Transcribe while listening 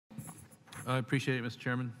I appreciate it, Mr.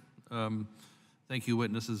 Chairman. Thank you,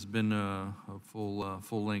 witness. This has been a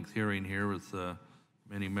full-length hearing here with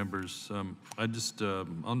many members.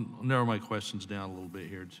 I'll narrow my questions down a little bit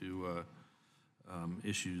here to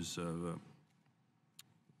issues of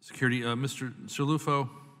security. Mr. Cerlufo,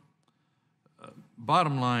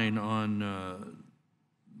 bottom line on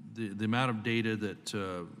the amount of data that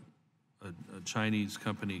a Chinese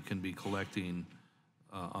company can be collecting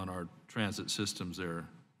on our transit systems there,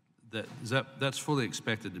 that's fully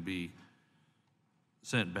expected to be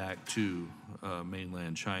sent back to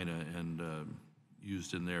mainland China and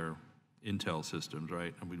used in their intel systems,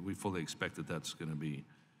 right? And we fully expect that that's going to be.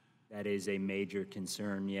 That is a major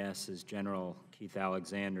concern, yes, as General Keith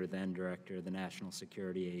Alexander, then director of the National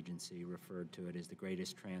Security Agency, referred to it as the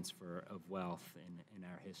greatest transfer of wealth in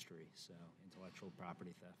our history, so intellectual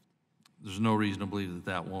property theft. There's no reason to believe that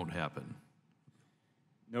that won't happen.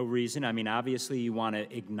 No reason. I mean, obviously, you want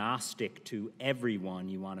to agnostic to everyone.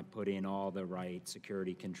 You want to put in all the right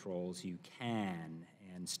security controls you can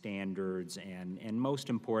and standards. And most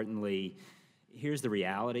importantly, here's the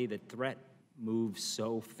reality. The threat moves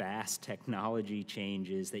so fast, technology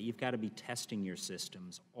changes, that you've got to be testing your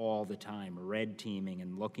systems all the time, red teaming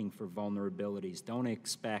and looking for vulnerabilities. Don't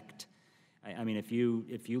expect... I mean, if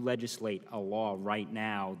you legislate a law right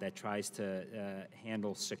now that tries to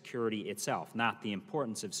handle security itself, not the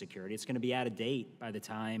importance of security, it's going to be out of date by the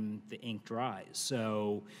time the ink dries.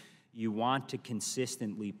 So you want to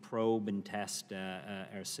consistently probe and test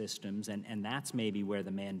our systems, and that's maybe where the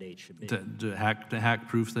mandate should be. To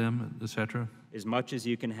hack-proof them, et cetera? As much as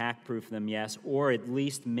you can hack-proof them, yes, or at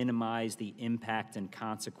least minimize the impact and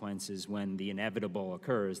consequences when the inevitable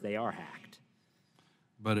occurs. They are hacked.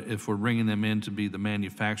 But if we're bringing them in to be the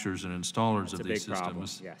manufacturers and installers of these Problem,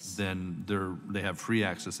 systems, yes. then they have free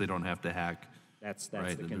access. They don't have to hack. That's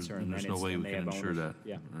right? the concern. There's no way we can ensure that.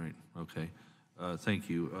 Yeah. Right. Okay. Thank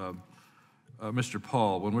you, Mr.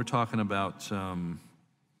 Paul. When we're talking about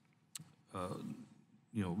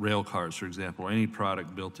rail cars, for example, or any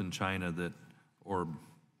product built in China that, or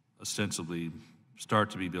ostensibly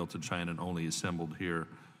start to be built in China and only assembled here.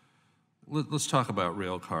 Let's talk about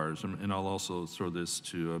rail cars, and I'll also throw this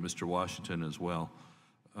to Mr. Washington as well.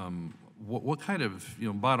 What kind of,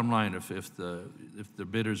 bottom line, if the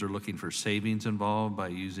bidders are looking for savings involved by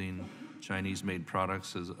using Chinese-made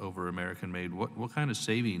products as over American-made, what kind of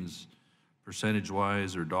savings,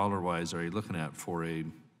 percentage-wise or dollar-wise, are you looking at for a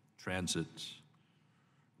transit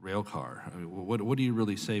rail car? I mean, what are you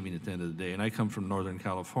really saving at the end of the day? And I come from Northern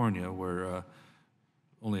California, where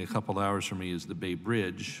only a couple hours from me is the Bay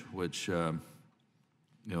Bridge, which, the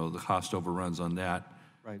cost overruns on that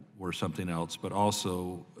were something else. But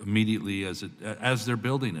also, immediately as they're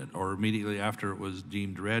building it, or immediately after it was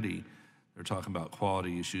deemed ready, they're talking about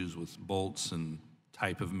quality issues with bolts and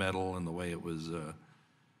type of metal and the way it was,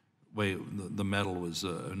 the metal was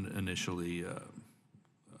initially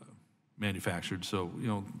manufactured. So,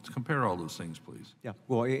 compare all those things, please. Yeah,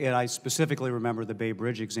 well, and I specifically remember the Bay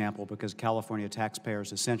Bridge example because California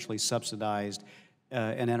taxpayers essentially subsidized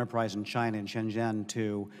an enterprise in China, in Shenzhen,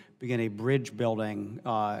 to begin a bridge building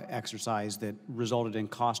exercise that resulted in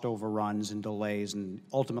cost overruns and delays and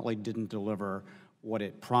ultimately didn't deliver what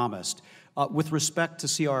it promised. With respect to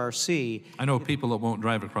CRRC... I know people that won't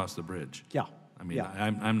drive across the bridge. Yeah. I mean,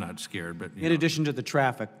 yeah. I'm not scared, but... In addition to the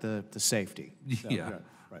traffic, the safety. So, yeah.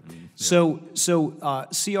 Right. I mean, so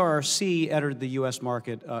CRRC entered the U.S.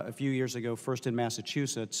 market a few years ago, first in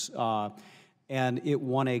Massachusetts, and it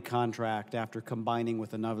won a contract after combining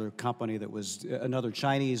with another company that was another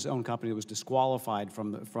Chinese-owned company that was disqualified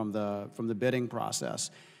from the bidding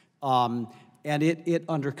process, and it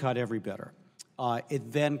undercut every bidder.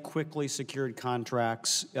 It then quickly secured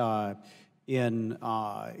contracts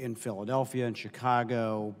in Philadelphia, in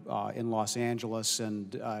Chicago, in Los Angeles,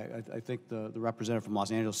 and I think the representative from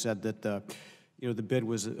Los Angeles said that the bid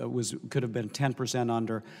could have been 10%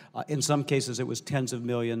 under. In some cases, it was tens of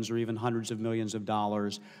millions or even hundreds of millions of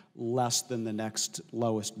dollars less than the next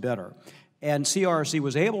lowest bidder. And CRRC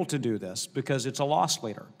was able to do this because it's a loss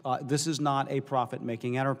leader. This is not a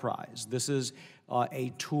profit-making enterprise. This is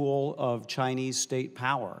a tool of Chinese state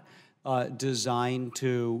power. Designed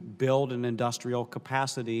to build an industrial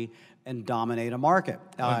capacity and dominate a market.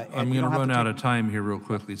 I'm going to run out of time here real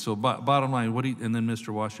quickly. So bottom line, and then Mr.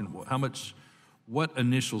 Washington, what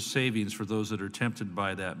initial savings for those that are tempted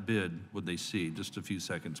by that bid would they see? Just a few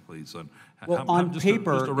seconds, please. On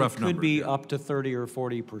paper, it could be here. Up to 30 or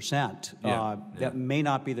 40%. That may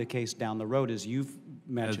not be the case down the road, as you've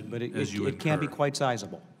mentioned, but it can be quite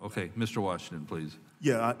sizable. Okay, Mr. Washington, please.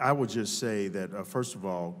 Yeah, I would just say that, first of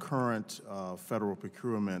all, current federal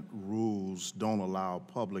procurement rules don't allow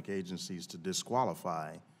public agencies to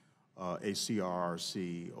disqualify a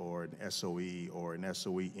CRRC or an SOE or an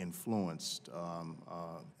SOE-influenced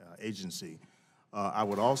agency. I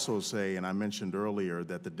would also say, and I mentioned earlier,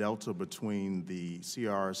 that the delta between the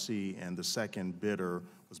CRRC and the second bidder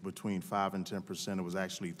was between 5 and 10%. It was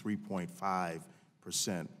actually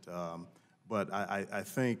 3.5%. But I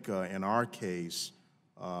think in our case,